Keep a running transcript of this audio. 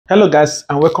Hello guys,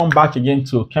 and welcome back again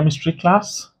to chemistry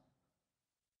class,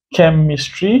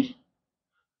 chemistry.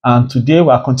 And today we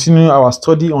are continuing our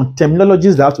study on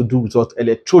terminologies that have to do with what?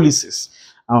 Electrolysis.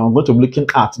 And we're going to be looking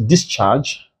at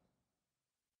discharge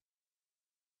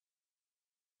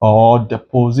or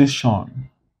deposition.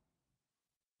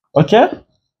 Okay?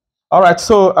 All right,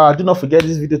 so do not forget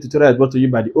this video tutorial is brought to you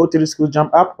by the O3 School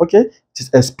JAMB app. Okay? It is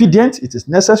expedient, it is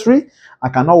necessary. I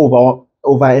cannot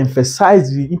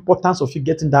overemphasize the importance of you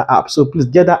getting that app. So please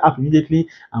get that app immediately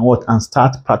and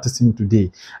start practicing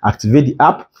today. Activate the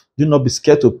app. Do not be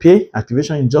scared to pay.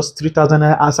 Activation is just 3,000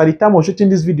 naira. As at the time of shooting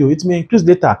this video, it may increase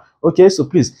later. Okay, so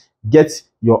please get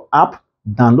your app,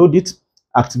 download it,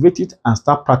 activate it, and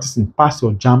start practicing. Pass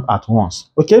your JAMB at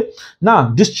once. Okay, now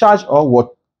discharge or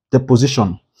what?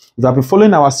 Deposition. If you have been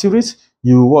following our series,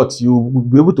 you will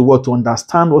be able to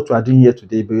understand what we are doing here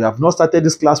today. But you have not started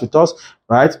this class with us,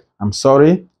 right? I'm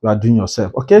sorry, you are doing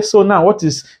yourself. Okay, so now what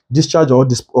is discharge or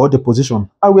deposition?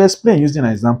 I will explain using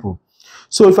an example.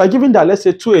 So if I given that, let's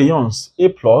say two ions, A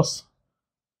plus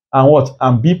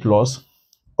and B plus,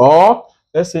 or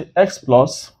let's say X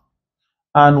plus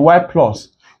and Y plus,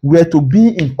 were to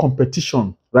be in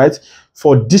competition, right,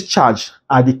 for discharge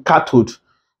at the cathode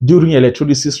during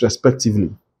electrolysis respectively.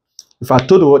 If I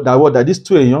told that these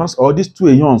two ions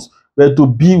were to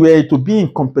be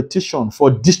in competition for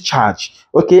discharge,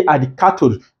 okay, at the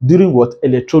cathode during what?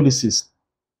 Electrolysis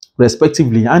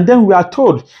respectively. And then we are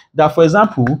told that, for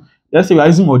example, let's say we are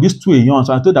using these two ions,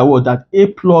 and I told that A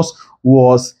plus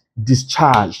was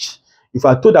discharged. If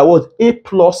I told that A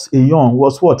plus ion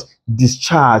was what?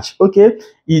 Discharged, okay,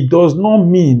 it does not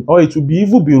mean, or it would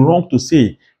even be wrong to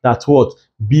say that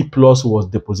B plus was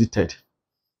deposited,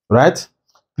 right?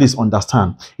 Please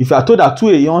understand. If you are told that two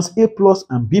ions, A plus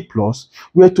and B plus,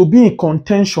 were to be in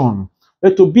contention,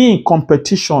 were to be in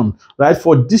competition, right,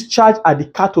 for discharge at the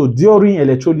cathode during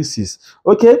electrolysis,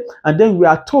 okay, and then we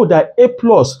are told that A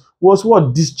plus was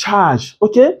what? Discharged,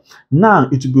 okay, now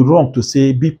it would be wrong to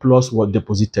say B plus was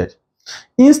deposited.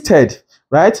 Instead,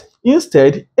 right,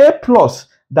 A plus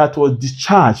that was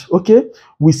discharged, okay,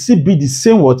 will still be the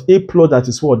same A plus that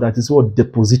is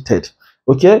deposited,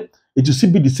 okay. It will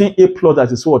still be the same A plus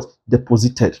that is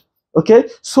deposited. Okay,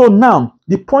 so now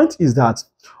the point is that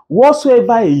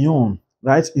whatsoever ion,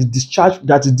 right, is discharged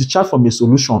from a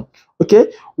solution,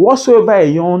 okay, whatsoever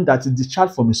ion that is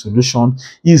discharged from a solution,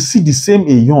 you see the same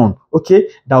ion, okay,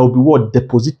 that will be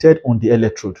deposited on the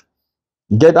electrode.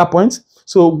 You get that point?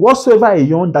 So whatsoever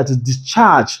ion that is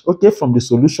discharged, okay, from the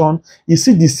solution, you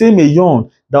see the same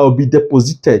ion that will be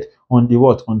deposited on the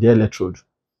on the electrode.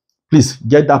 Please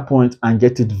get that point and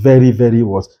get it very, very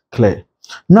clear.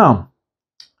 Now,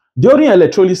 during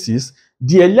electrolysis,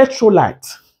 the electrolyte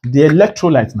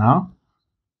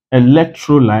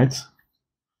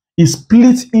is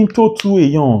split into two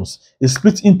ions. It's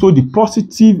split into the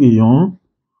positive ion,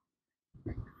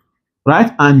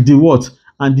 right, and the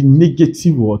and the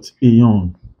negative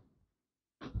ion.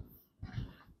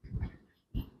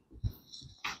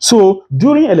 So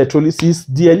during electrolysis,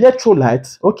 the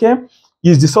electrolyte, okay,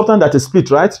 is the substance that is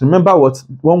split, right? Remember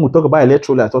when we talk about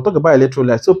electrolyte, we'll talk about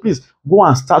electrolyte. So please go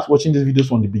and start watching these videos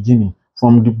from the beginning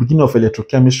of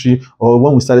electrochemistry, or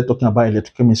when we started talking about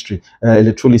electrochemistry,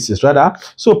 electrolysis rather.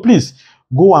 So please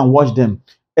go and watch them.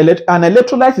 An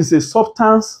electrolyte is a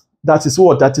substance that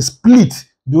is split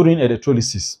during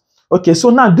electrolysis. Okay, so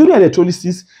now during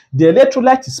electrolysis, the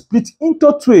electrolyte is split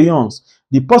into two ions,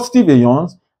 the positive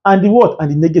ions and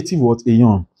the negative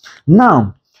ion.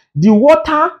 Now, the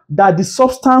water that the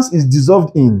substance is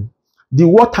dissolved in, the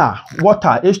water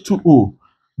H2O,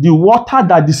 the water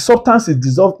that the substance is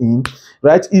dissolved in,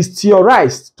 right, is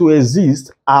theorized to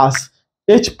exist as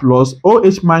H plus,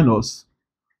 OH minus,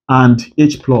 and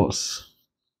H plus,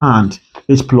 and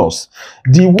H plus.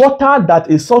 The water that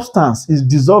a substance is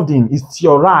dissolved in is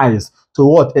theorized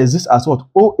to exist as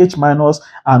OH minus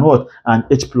and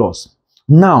H plus.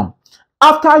 Now,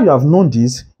 after you have known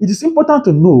this, it is important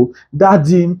to know that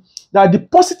the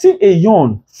positive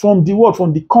ion from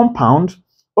the compound,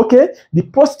 okay, the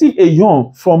positive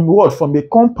ion from a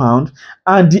compound,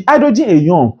 and the hydrogen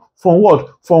ion from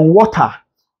water,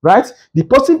 right? The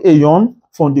positive ion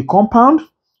from the compound,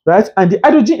 right, and the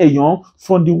hydrogen ion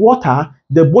from the water,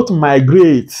 they both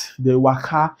migrate. They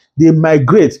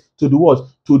migrate to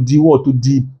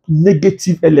the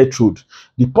negative electrode.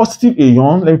 The positive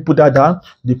ion, let me put that down.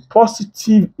 The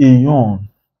positive ion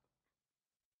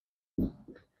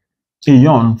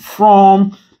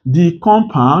from the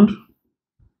compound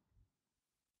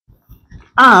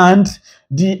and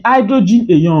the hydrogen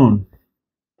ion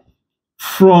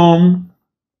from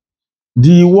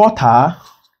the water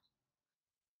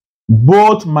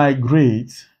both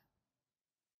migrate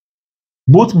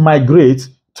both migrate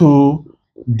to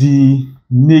the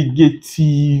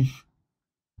negative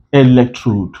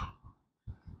electrode,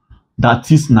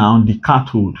 that is now the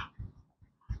cathode.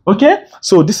 Okay,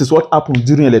 so this is what happens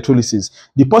during electrolysis.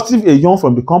 The positive ion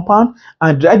from the compound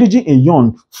and the hydrogen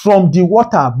ion from the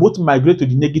water both migrate to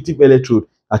the negative electrode,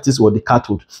 that is what the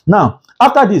cathode. Now,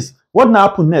 after this, what now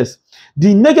happens next?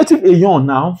 The negative ion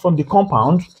now from the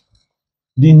compound,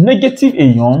 and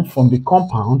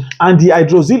the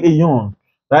hydroxyl ion,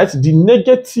 right? The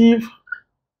negative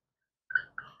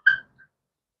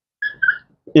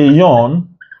ion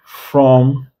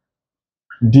from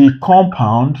the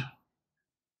compound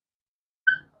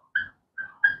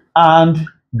and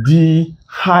the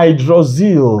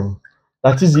hydroxyl,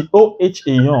 that is the OH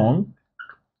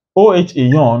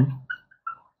ion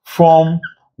from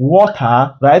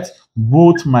water, right?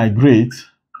 Both migrate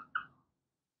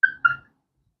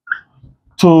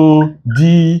to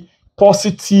the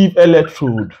positive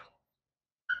electrode,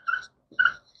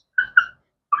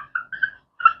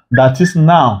 that is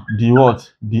now the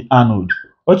what? The anode.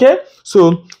 Okay,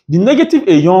 so the negative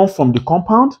ion from the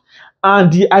compound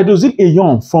and the hydroxyl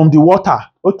ion from the water,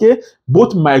 okay,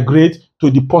 both migrate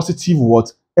to the positive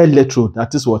what? Electrode,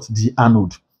 that is what? The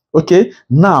anode. Okay,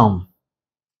 now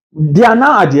they are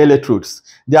now at the electrodes.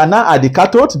 They are now at the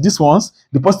cathode. These ones,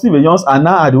 the positive ions, are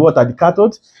now at the what? At the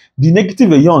cathode. The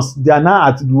negative ions, they are now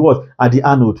at the what? At the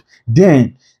anode.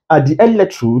 Then at the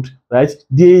electrode, right,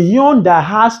 the ion that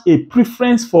has a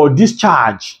preference for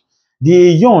discharge,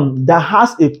 the ion that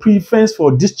has a preference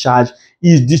for discharge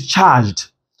is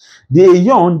discharged. The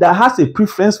ion that has a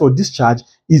preference for discharge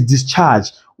is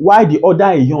discharged, while the other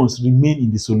ions remain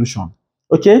in the solution.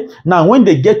 Okay, now when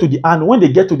they get to the anode, when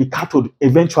they get to the cathode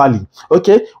eventually,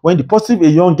 okay, when the positive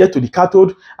ion get to the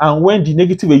cathode and when the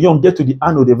negative ion get to the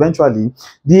anode eventually,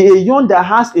 the ion that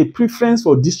has a preference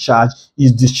for discharge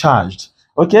is discharged.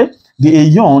 Okay, the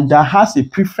ion that has a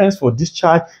preference for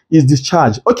discharge is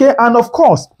discharged. Okay, and of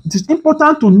course, it is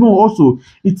important to know also,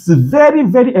 it's very,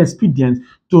 very expedient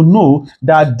to know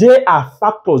that there are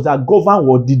factors that govern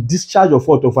what? The discharge of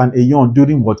what? Of an ion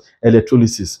during what?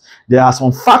 Electrolysis. There are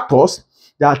some factors.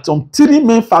 There are some three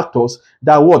main factors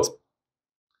that what?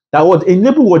 That would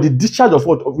enable what? The discharge of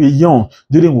what? Of a ion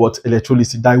during what?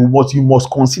 Electrolysis. That what you must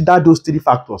consider those three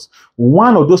factors.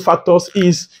 One of those factors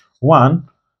is what?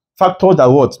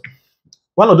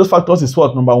 One of those factors is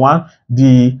what? Number one,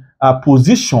 the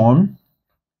position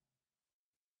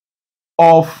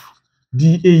of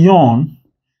the ion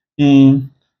in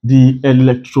the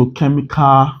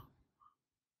electrochemical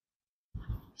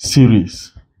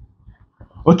series.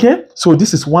 Okay, so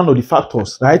this is one of the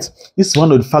factors, right? This is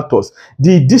one of the factors.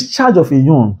 The discharge of a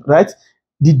ion, right?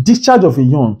 The discharge of a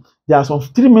ion. There are some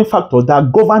three main factors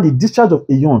that govern the discharge of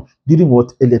a ion during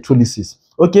what? Electrolysis.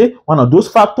 Okay, one of those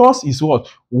factors is what?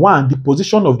 One, the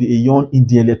position of the ion in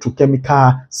the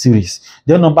electrochemical series.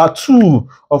 Then number two,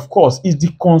 of course, is the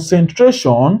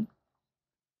concentration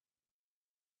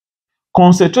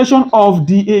of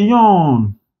the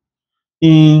ion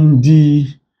in the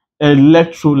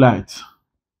electrolyte.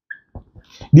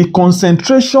 The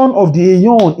concentration of the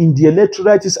ion in the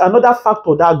electrolyte is another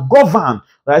factor that governs,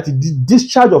 right, the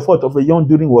discharge of what? Of a ion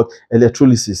during what?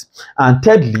 Electrolysis. And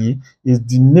thirdly is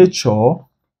the nature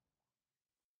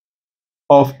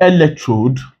of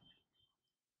electrode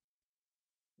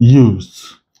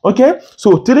used. Okay,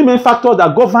 so three main factors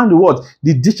that govern the what?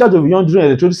 The discharge of ion during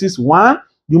electrolysis. One,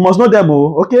 you must know them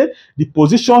all. Okay, the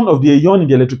position of the ion in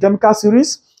the electrochemical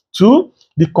series. Two,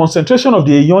 the concentration of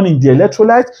the ion in the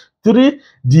electrolyte. Three,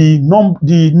 the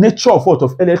nature of what?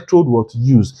 Of electrode what?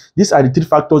 Used. These are the three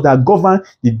factors that govern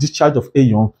the discharge of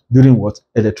ion during what?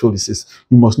 Electrolysis.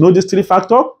 You must know these three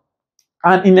factors.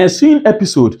 And in a ensuing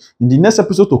episode, in the next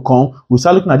episode to come, we'll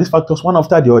start looking at these factors one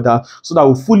after the other, so that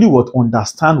we fully what?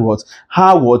 Understand what?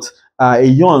 How what?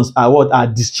 Ions are what? Are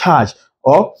discharged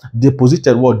or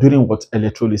deposited what? During what?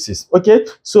 Electrolysis. Okay,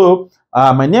 so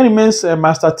my name remains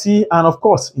Master T, and of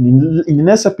course, in the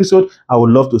next episode, I would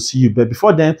love to see you. But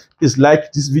before then, please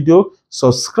like this video,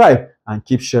 subscribe, and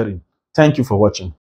keep sharing. Thank you for watching.